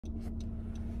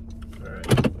Alright,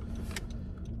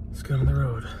 let's get on the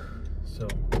road. So,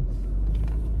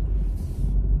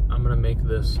 I'm gonna make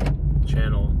this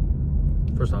channel.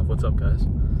 First off, what's up, guys?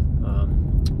 I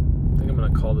think I'm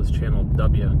gonna call this channel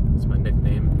W. It's my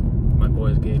nickname my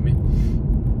boys gave me.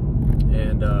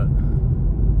 And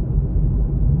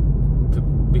to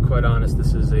be quite honest,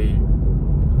 this is a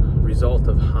result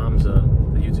of Hamza,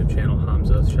 the YouTube channel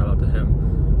Hamza, shout out to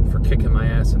him, for kicking my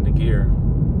ass into gear.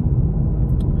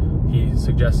 He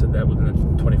suggested that within the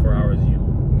 24 hours you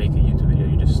make a YouTube video,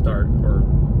 you just start, or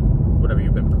whatever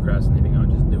you've been procrastinating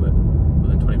on, just do it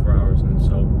within 24 hours. And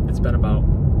so it's been about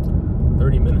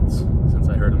 30 minutes since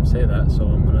I heard him say that, so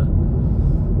I'm gonna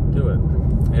do it.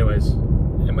 Anyways,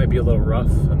 it might be a little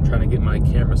rough. I'm trying to get my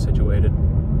camera situated.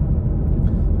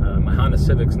 My Honda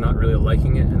Civic's not really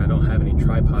liking it, and I don't have any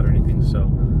tripod or anything, so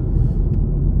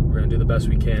we're gonna do the best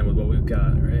we can with what we've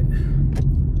got, right?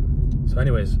 So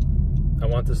anyways, I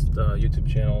want this YouTube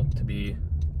channel to be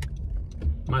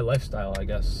my lifestyle, I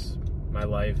guess. My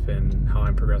life and how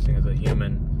I'm progressing as a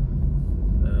human.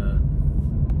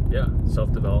 Yeah,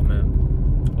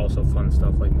 self-development, also fun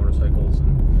stuff like motorcycles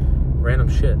and random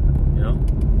shit, you know?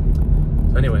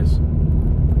 So anyways,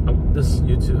 this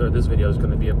video is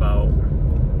gonna be about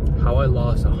how I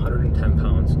lost 110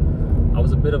 pounds. I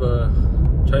was a bit of a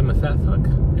fat fuck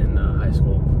in high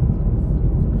school.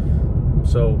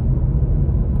 So,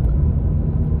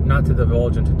 not to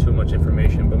divulge into too much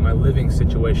information, but my living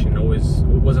situation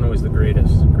wasn't always the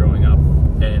greatest growing up,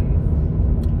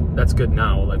 and that's good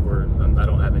now. Like I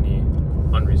don't have any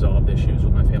unresolved issues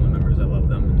with my family members. I love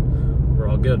them, and we're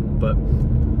all good. But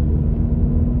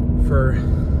for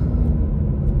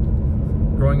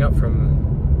growing up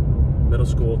from middle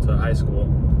school to high school,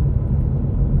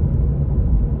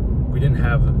 we didn't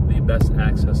have the best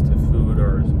access to food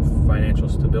or financial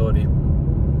stability,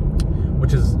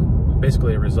 which is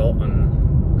basically a result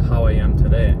in how I am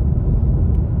today.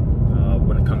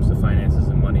 When it comes to finances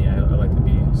and money, I like to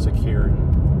be secure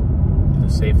and do the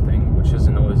safe thing, which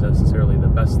isn't always necessarily the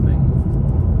best thing.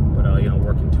 But you know,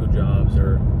 working two jobs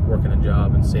or working a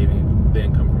job and saving the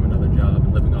income from another job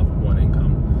and living off of one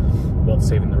income while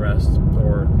saving the rest,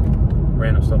 or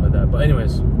random stuff like that. But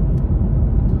anyways,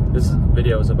 this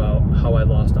video is about how I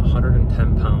lost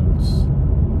 110 pounds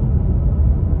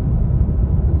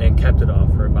and kept it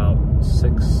off for about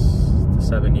 6 to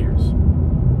 7 years.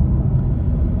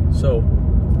 So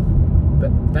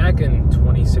back in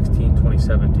 2016,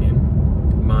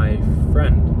 2017, my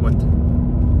friend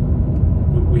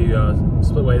we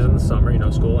split ways in the summer. You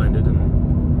know, school ended,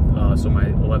 and so my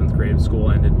 11th grade school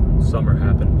ended, summer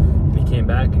happened, and he came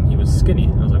back and he was skinny.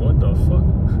 I was like, what the fuck?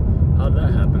 How did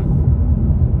that happen?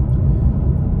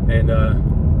 And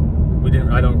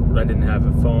I didn't have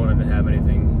a phone. I didn't have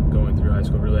anything going through high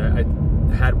school really. I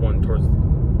had one towards the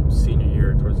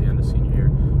end of senior year,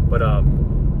 but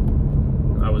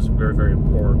I was very, very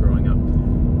poor growing up.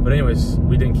 But anyways,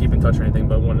 we didn't keep in touch or anything.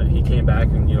 But when he came back,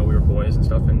 and you know, we were boys and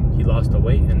stuff, and he lost the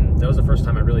weight, and that was the first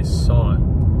time I really saw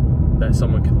that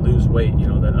someone could lose weight. You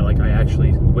know, that I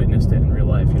actually witnessed it in real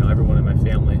life. You know, everyone in my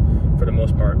family, for the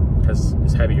most part,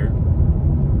 is heavier.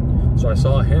 So I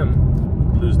saw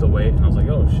him lose the weight, and I was like,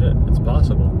 oh shit, it's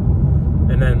possible.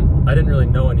 And then I didn't really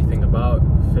know anything about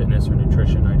fitness or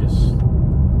nutrition. I just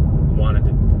wanted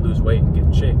to lose weight and get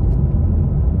in shape.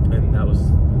 And that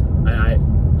was,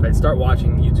 I'd start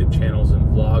watching YouTube channels and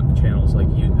vlog channels like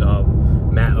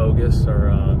Matt Ogus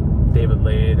or David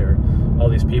Lade or all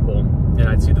these people, and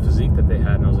I'd see the physique that they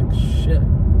had, and I was like, shit,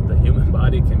 the human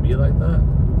body can be like that.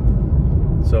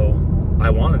 So I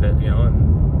wanted it, you know,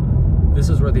 and this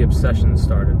is where the obsession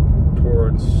started,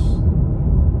 towards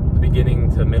the beginning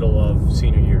to middle of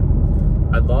senior year.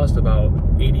 I'd lost about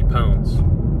 80 pounds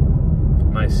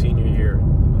my senior year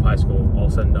of high school, all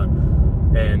said and done.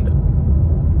 And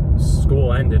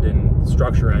school ended and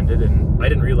structure ended, and I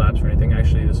didn't relapse or anything.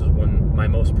 Actually, this is when my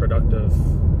most productive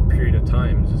period of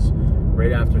time is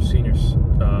right after senior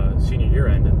year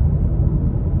ended.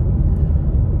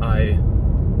 I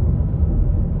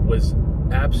was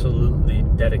absolutely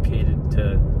dedicated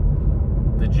to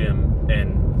the gym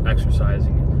and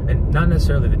exercising, and not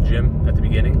necessarily the gym at the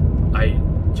beginning. I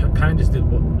kind of just did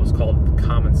what was called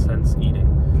common sense eating.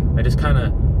 I just kind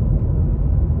of,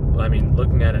 I mean,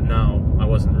 looking at it now, I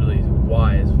wasn't really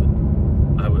wise, but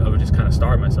I would just kind of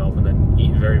starve myself and then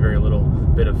eat very, very little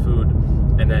bit of food.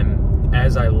 And then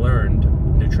as I learned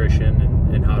nutrition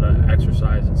and how to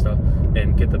exercise and stuff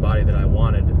and get the body that I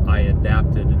wanted, I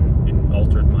adapted and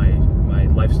altered my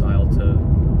lifestyle to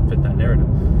fit that narrative.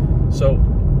 So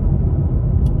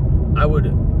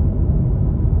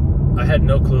I had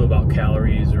no clue about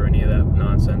calories or any of that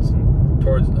nonsense, and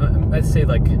towards, I'd say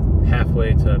like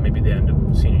halfway to maybe the end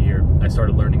of senior year, I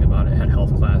started learning about it. I had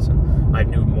health class, and I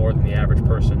knew more than the average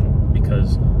person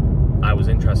because I was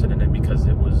interested in it, because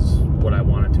it was what I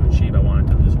wanted to achieve. I wanted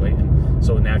to lose weight, and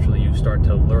so naturally you start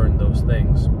to learn those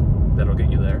things that'll get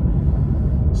you there.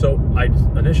 So I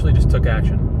initially just took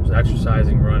action. I was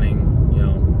exercising, running, you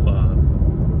know,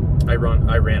 I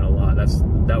ran a lot.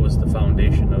 That was the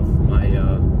foundation of my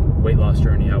weight loss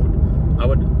journey.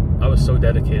 I was so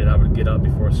dedicated. I would get up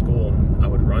before school and I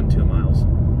would run 2 miles,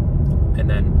 and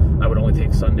then I would only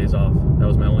take Sundays off. That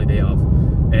was my only day off,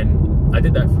 and I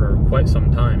did that for quite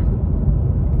some time.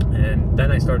 And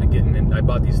then I started getting in. I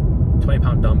bought these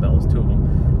 20-pound dumbbells, 2 of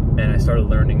them, and I started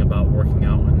learning about working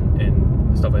out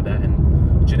and stuff like that.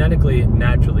 And genetically,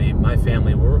 naturally, my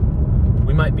family,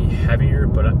 we might be heavier,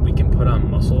 but we can put on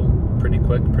muscle pretty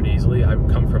quick, pretty easily. I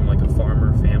come from like a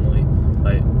farmer family.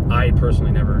 Like, I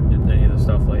personally never did any of the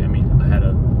stuff. Like, I mean,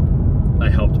 I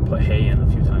helped put hay in a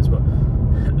few times, but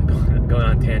going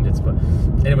on tangents. But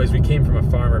anyways, we came from a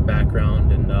farmer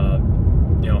background, and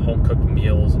you know, home cooked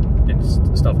meals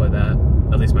and stuff like that.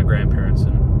 At least my grandparents.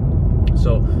 And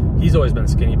so he's always been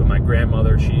skinny, but my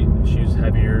grandmother, she was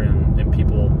heavier, and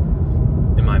people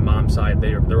in my mom's side,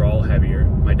 they're all heavier.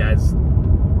 My dad's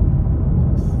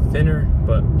thinner,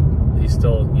 but he's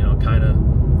still, you know, kind of,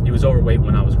 he was overweight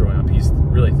when I was growing up. He's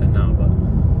really thin now, but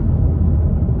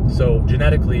so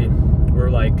genetically we're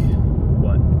like,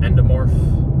 what, endomorph,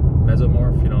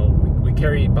 mesomorph, you know, we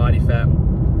carry body fat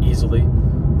easily,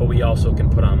 but we also can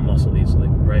put on muscle easily,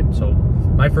 right? So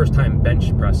my first time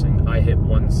bench pressing, I hit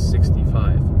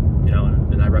 165, you know,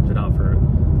 and I repped it out for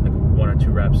like 1 or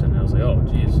 2 reps, and I was like, oh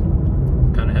geez,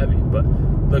 kind of heavy. But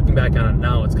looking back on it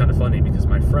now, it's kind of funny because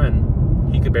my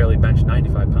friend, he could barely bench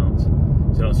 95 pounds.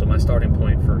 You know, so my starting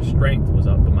point for strength was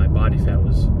up, but my body fat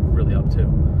was really up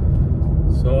too.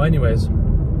 So anyways,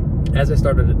 as I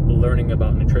started learning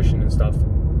about nutrition and stuff,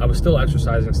 I was still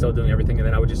exercising, still doing everything, and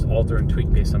then I would just alter and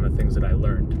tweak based on the things that I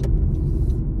learned.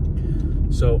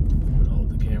 So I'm gonna hold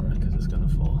the camera because it's gonna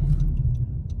fall.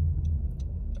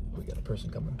 We got a person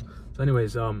coming. So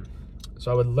anyways, so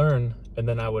I would learn, and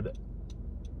then I would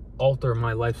alter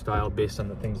my lifestyle based on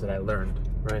the things that I learned,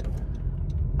 right?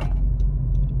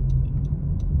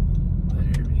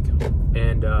 There we go.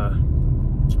 And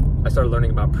I started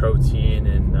learning about protein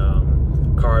and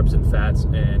carbs and fats,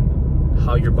 and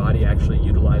how your body actually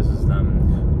utilizes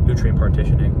them, nutrient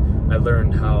partitioning. I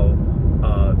learned how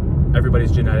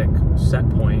everybody's genetic set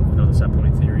point, you know, the set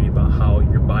point theory about how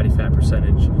your body fat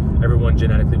percentage, everyone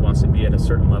genetically wants to be at a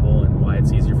certain level, and why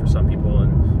it's easier for some people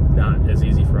and not as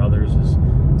easy for others.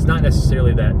 It's not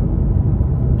necessarily that,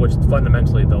 which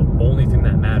fundamentally the only thing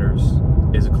that matters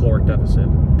is a caloric deficit,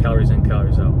 calories in,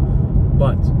 calories out.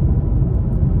 But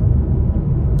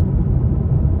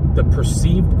the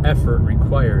perceived effort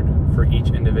required for each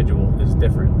individual is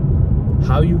different.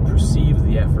 How you perceive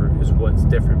the effort is what's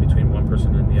different between one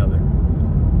person and the other.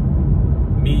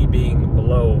 Me being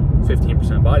below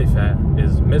 15% body fat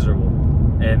is miserable,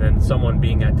 and then someone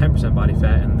being at 10% body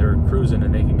fat and they're cruising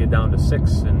and they can get down to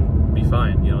 6 and be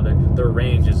fine. You know, their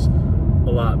range is a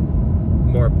lot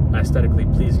more aesthetically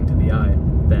pleasing to the eye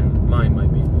than mine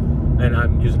might be. And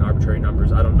I'm using arbitrary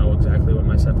numbers. I don't know exactly what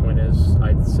my set point is.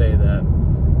 I'd say that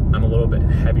I'm a little bit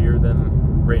heavier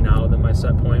than right now than my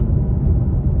set point,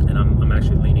 and I'm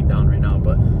actually leaning down right now.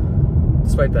 But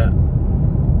despite that,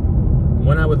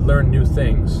 when I would learn new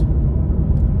things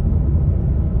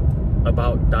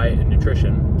about diet and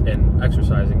nutrition and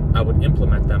exercising, I would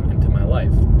implement them into my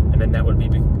life, and then that would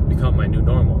become my new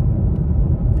normal.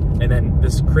 And then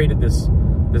this created this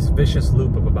vicious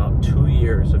loop of about 2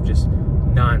 years of just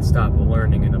non-stop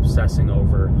learning and obsessing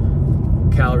over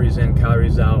calories in,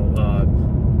 calories out,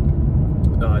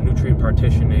 nutrient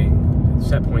partitioning,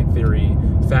 set point theory,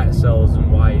 fat cells,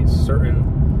 and why certain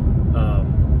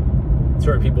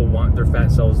people want their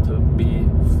fat cells to be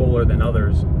fuller than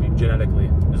others genetically.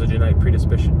 There's a genetic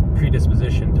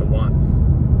predisposition to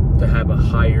want to have a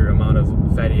higher amount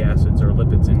of fatty acids or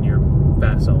lipids in your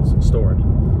fat cells stored.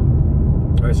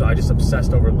 All right, so I just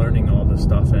obsessed over learning all this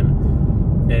stuff,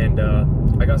 and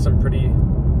I got some pretty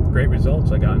great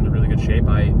results. I got into really good shape.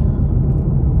 I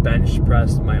bench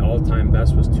pressed, my all-time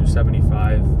best was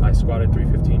 275. I squatted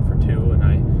 315 for 2, and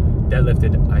I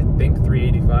deadlifted, I think,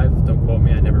 385. Don't quote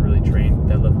me, I never really trained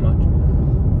deadlift much.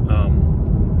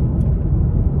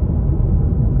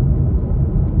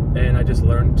 And I just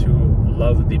learned to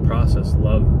love the process,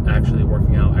 love actually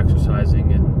working out,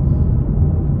 exercising, and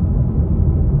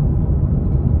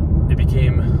it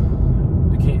became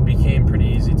pretty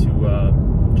easy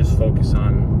to just focus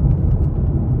on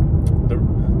the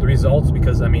results,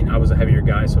 because I mean, I was a heavier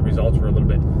guy, so results were a little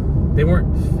bit they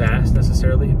weren't fast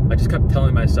necessarily. I just kept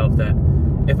telling myself that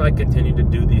if I continue to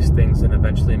do these things, then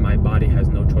eventually my body has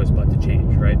no choice but to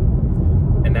change, right?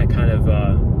 And that kind of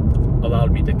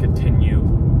allowed me to continue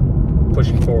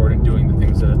pushing forward and doing the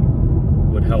things that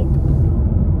would help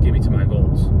get me to my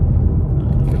goals.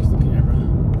 Fix the camera.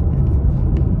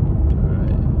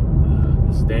 Alright.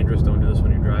 This is dangerous. Don't do this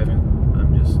when you're driving.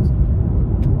 I'm just,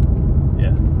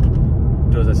 yeah.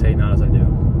 Do as I say, not as I do.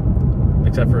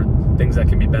 Except for things that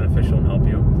can be beneficial and help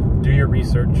you. Do your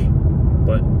research.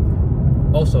 But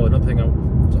also, another thing,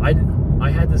 so I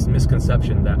had this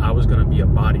misconception that I was going to be a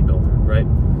bodybuilder, right?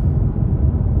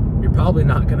 You're probably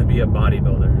not going to be a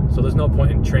bodybuilder. So there's no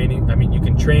point in training. I mean, you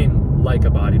can train like a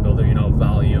bodybuilder, you know,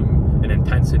 volume and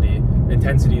intensity.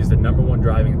 Intensity is the #1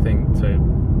 driving thing to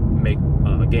make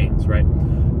gains, right?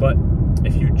 But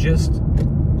if you just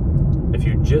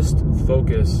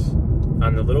focus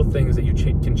on the little things that you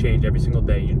can change every single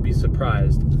day, you'd be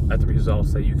surprised at the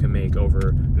results that you can make over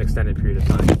an extended period of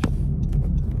time.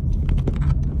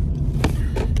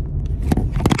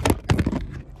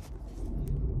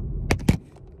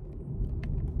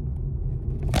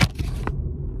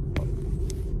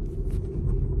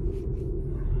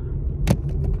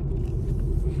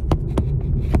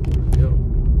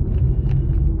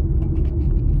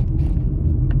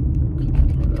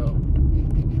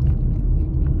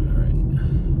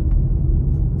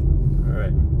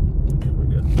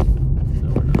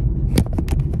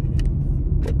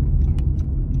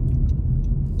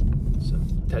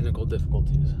 Technical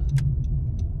difficulties.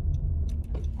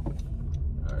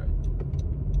 All right.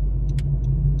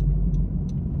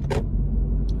 I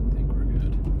think we're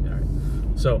good. All right.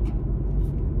 So,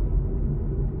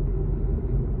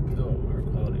 oh, our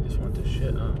quality just went to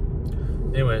shit, huh?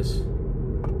 Anyways,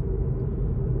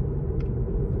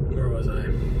 where was I?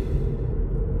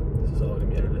 This is all gonna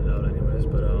be edited out, anyways.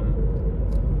 But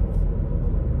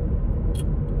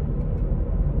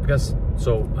I guess.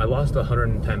 So I lost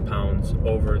 110 pounds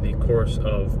over the course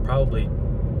of probably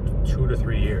 2 to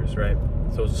 3 years, right?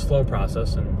 So it was a slow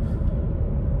process, and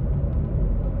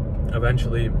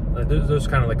eventually there's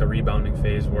kind of like a rebounding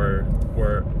phase where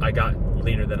I got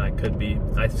leaner than I could be.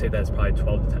 I'd say that's probably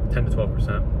 10 to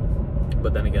 12%.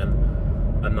 But then again,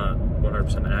 I'm not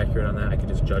 100% accurate on that. I can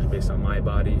just judge based on my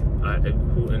body.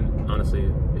 And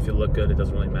honestly, if you look good, it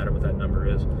doesn't really matter what that number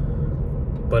is.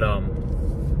 But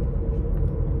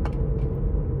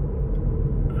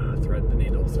thread the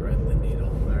needle, thread the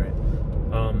needle. All right.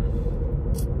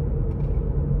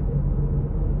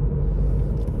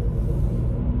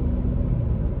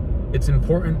 It's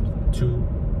important to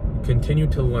continue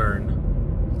to learn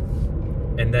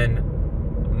and then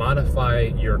modify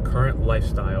your current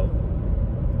lifestyle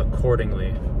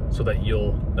accordingly so that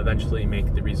you'll eventually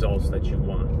make the results that you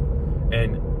want.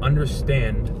 And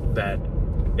understand that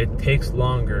it takes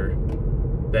longer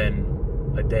than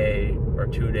a day or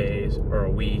 2 days or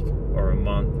a week or a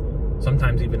month,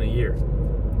 sometimes even a year.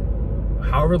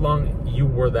 However long you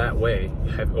were that way,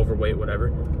 have overweight,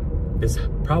 whatever, is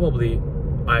probably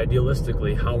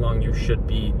idealistically how long you should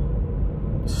be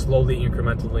slowly,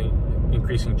 incrementally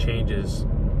increasing changes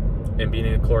and being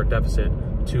in a caloric deficit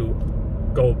to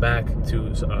go back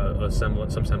to some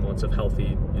semblance of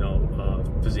healthy,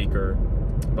 physique or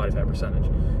body fat percentage.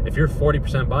 If you're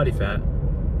 40% body fat,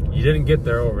 you didn't get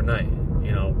there overnight.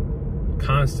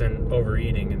 Constant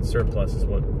overeating and surplus is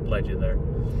what led you there.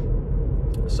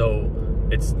 So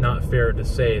it's not fair to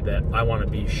say that I want to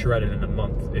be shredded in a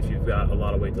month if you've got a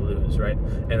lot of weight to lose, right?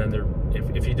 And then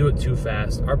if you do it too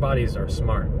fast, our bodies are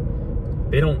smart.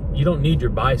 You don't need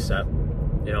your bicep,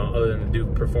 other than to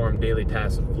perform daily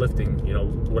tasks of lifting,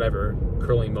 whatever,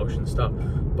 curling motion stuff.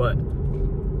 But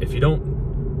if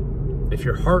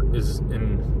your heart is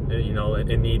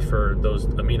in need for those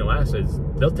amino acids,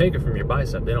 they'll take it from your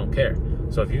bicep. They don't care.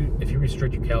 So if you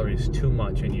restrict your calories too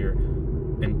much and you're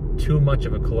in too much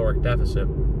of a caloric deficit,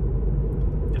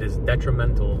 it is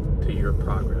detrimental to your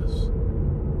progress.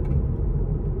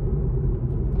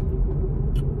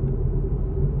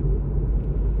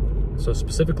 So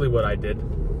specifically what I did,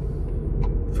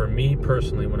 for me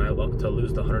personally, when I looked to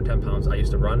lose the 110 pounds, I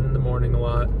used to run in the morning a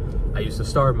lot. I used to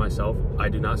starve myself. I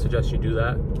do not suggest you do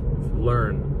that.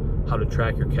 Learn how to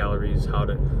track your calories, how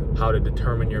to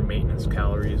determine your maintenance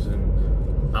calories, and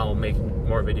I'll make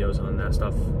more videos on that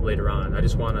stuff later on. I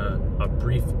just want a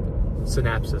brief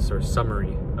synopsis or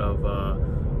summary of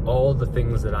all the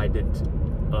things that I did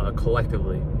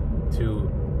collectively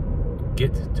to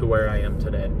get to where I am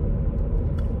today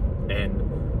and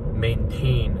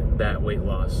maintain that weight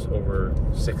loss over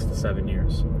 6 to 7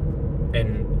 years.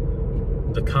 And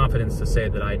the confidence to say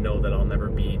that I know that I'll never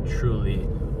be truly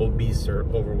obese or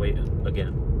overweight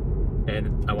again.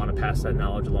 and I want to pass that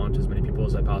knowledge along to as many people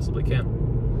as I possibly can.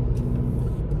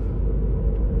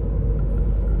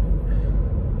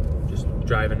 Just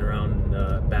driving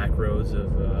around back roads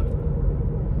of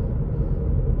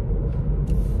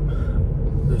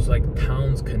there's like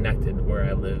towns connected where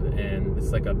I live, and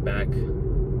it's like a back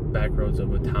roads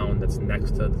of a town that's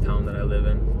next to the town that I live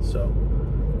in. So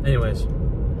anyways,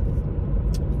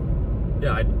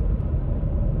 yeah,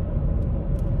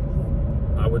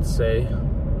 I would say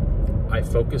I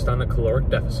focused on the caloric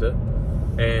deficit,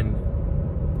 and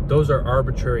those are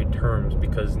arbitrary terms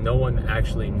because no one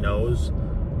actually knows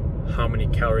how many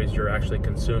calories you're actually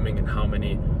consuming and how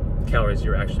many calories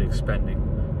you're actually expending.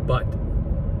 But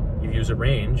you use a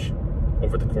range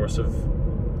over the course of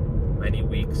many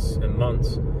weeks and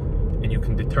months, and you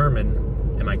can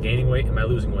determine, am I gaining weight, am I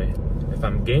losing weight? If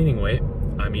I'm gaining weight,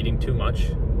 I'm eating too much,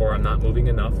 or I'm not moving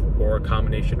enough, or a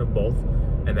combination of both,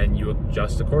 and then you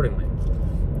adjust accordingly.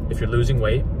 If you're losing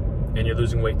weight, and you're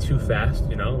losing weight too fast,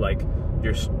 you know, like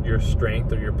your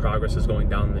strength or your progress is going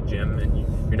down in the gym, and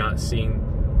you're not seeing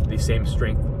the same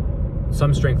strength,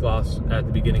 some strength loss at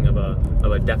the beginning of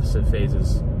a deficit phase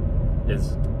is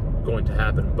going to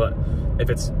happen. But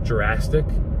if it's drastic,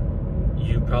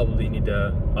 you probably need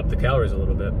to up the calories a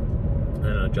little bit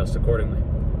and adjust accordingly.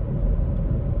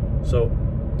 So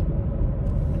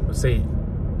let's say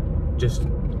just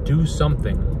do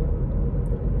something,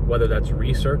 whether that's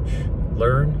research,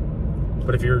 learn.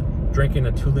 But if you're drinking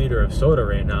a 2 liter of soda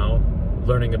right now,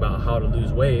 learning about how to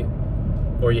lose weight,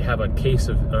 or you have a case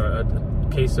of a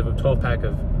 12-pack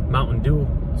of Mountain Dew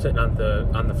sitting on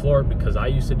the floor, because I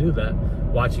used to do that,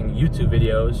 watching YouTube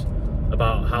videos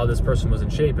about how this person was in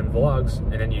shape and vlogs,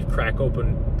 and then you crack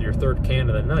open your 3rd can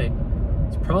of the night,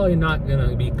 it's probably not going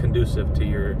to be conducive to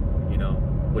your, you know,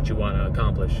 what you want to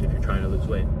accomplish if you're trying to lose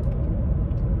weight.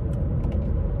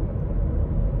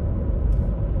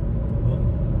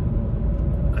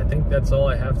 Well, I think that's all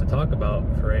I have to talk about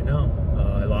for right now.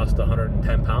 I lost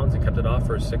 110 pounds and kept it off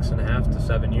for 6.5 to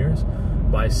 7 years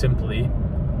by simply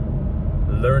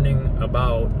learning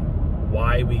about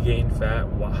why we gain fat,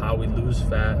 how we lose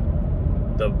fat,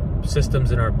 the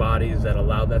systems in our bodies that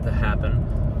allow that to happen,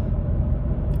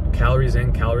 calories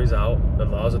in, calories out, the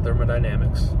laws of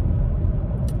thermodynamics.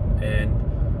 And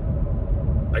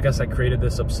I guess I created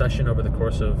this obsession over the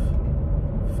course of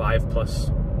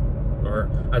 5+, or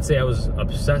I'd say I was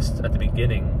obsessed at the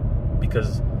beginning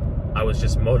because I was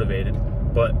just motivated,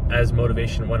 but as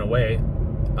motivation went away,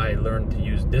 I learned to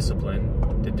use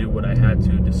discipline to do what I had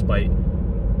to despite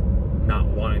not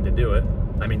wanting to do it.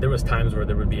 I mean, there was times where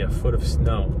there would be a foot of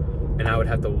snow and I would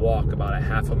have to walk about a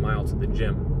half a mile to the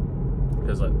gym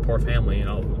because, like, poor family, you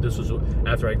know, this was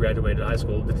after I graduated high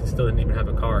school, they still didn't even have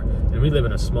a car, and we live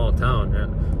in a small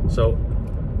town, so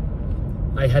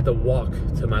I had to walk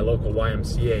to my local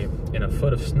YMCA in a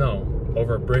foot of snow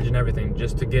over a bridge and everything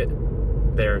just to get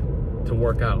there to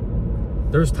work out.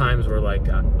 There's times where like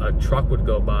a truck would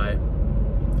go by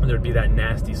and there'd be that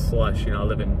nasty slush. You know, I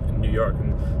live in New York,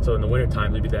 and so in the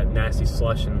wintertime there'd be that nasty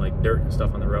slush and like dirt and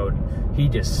stuff on the road. He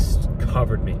just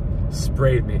covered me,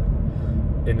 sprayed me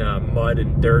in mud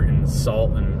and dirt and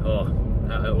salt, and oh,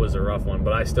 it was a rough one.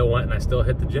 But I still went and I still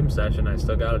hit the gym session. I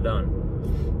still got it done.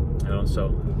 You know,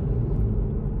 so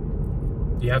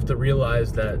you have to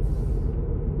realize that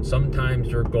sometimes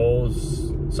your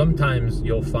goals, sometimes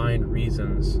you'll find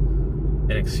reasons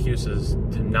and excuses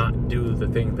to not do the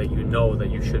thing that you know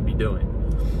that you should be doing.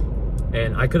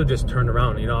 And I could have just turned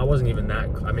around, you know, I wasn't even that,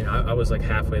 I mean, I was like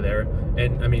halfway there,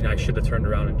 and I mean, I should have turned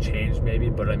around and changed maybe,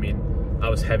 but I mean, I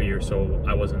was heavier, so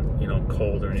I wasn't, you know,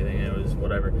 cold or anything, it was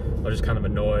whatever. I was just kind of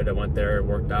annoyed. I went there,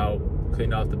 worked out,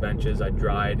 cleaned off the benches, I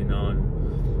dried, you know,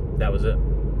 and that was it.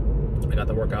 I got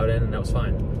the workout in, and that was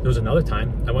fine. There was another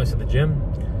time, I went to the gym,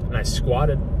 and I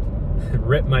squatted, and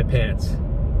ripped my pants.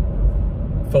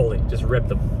 Fully, just ripped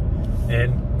them.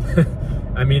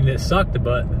 And I mean, it sucked,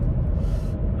 but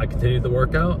I continued the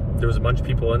workout. There was a bunch of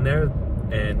people in there,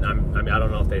 and I mean, I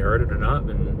don't know if they heard it or not,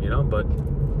 and you know, but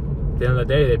at the end of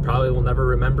the day, they probably will never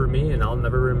remember me, and I'll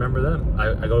never remember them.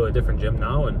 I go to a different gym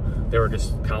now, and they were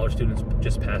just college students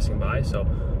just passing by. So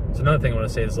it's another thing I want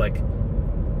to say is, like,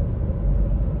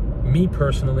 me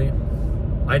personally,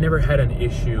 I never had an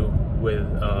issue with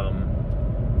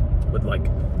like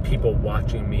people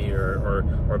watching me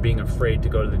or being afraid to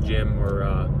go to the gym,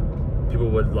 or people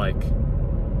would, like,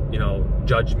 you know,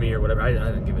 judge me or whatever. I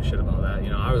didn't give a shit about that. You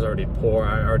know, I was already poor.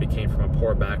 I already came from a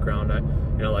poor background. I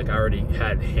already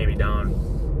had hand-me-down,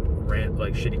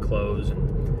 like, shitty clothes,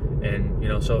 and you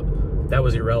know, so that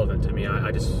was irrelevant to me.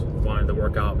 I just wanted to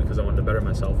work out because I wanted to better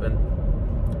myself. And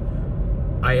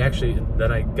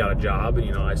then I got a job, and,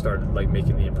 you know, I started like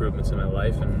making the improvements in my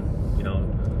life, and, you know,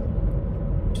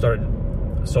 started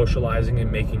socializing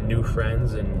and making new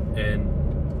friends, and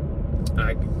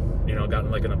I, you know, got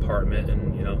in like an apartment,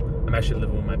 and, you know, I'm actually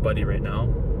living with my buddy right now.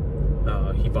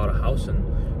 He bought a house,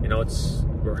 and, you know,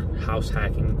 we're house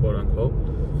hacking, quote unquote,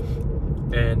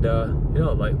 and you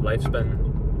know, like, life's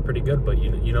been pretty good. But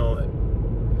you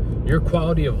know, your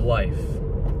quality of life,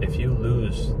 if you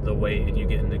lose the weight and you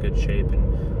get into good shape,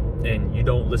 and you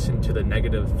don't listen to the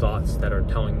negative thoughts that are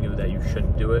telling you that you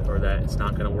shouldn't do it, or that it's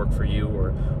not going to work for you,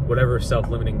 or whatever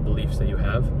self-limiting beliefs that you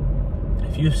have,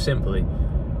 if you simply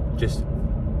just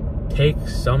take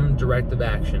some directive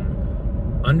action,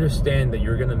 understand that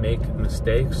you're going to make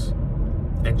mistakes,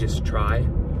 and just try,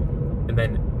 and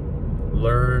then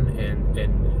learn and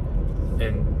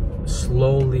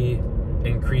slowly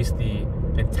increase the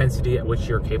intensity at which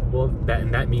you're capable of that.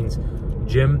 And that means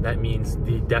gym, that means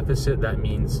the deficit, that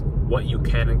means what you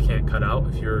can and can't cut out.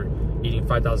 If you're eating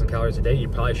 5,000 calories a day, you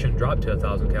probably shouldn't drop to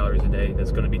 1,000 calories a day.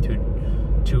 That's going to be too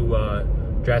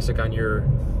drastic on your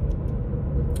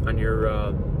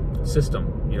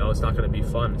system. You know, it's not going to be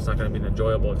fun. It's not going to be an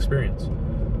enjoyable experience.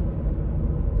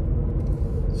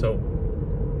 So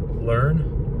learn,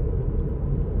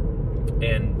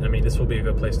 and I mean, this will be a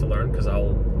good place to learn, because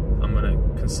I'm going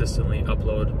to consistently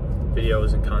upload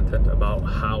videos and content about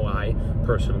how I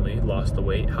personally lost the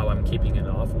weight, how I'm keeping it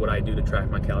off, what I do to track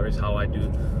my calories, how I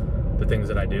do the things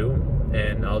that I do,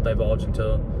 and I'll divulge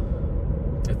into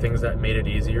the things that made it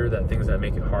easier, the things that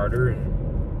make it harder,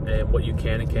 and what you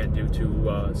can and can't do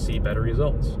to see better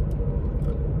results.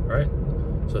 All right.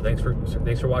 So thanks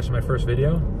for watching my first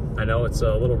video. I know it's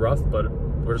a little rough, but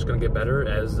we're just gonna get better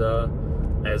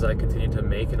as I continue to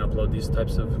make and upload these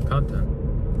types of content.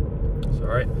 So,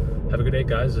 all right. Have a good day,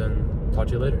 guys, and talk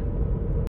to you later.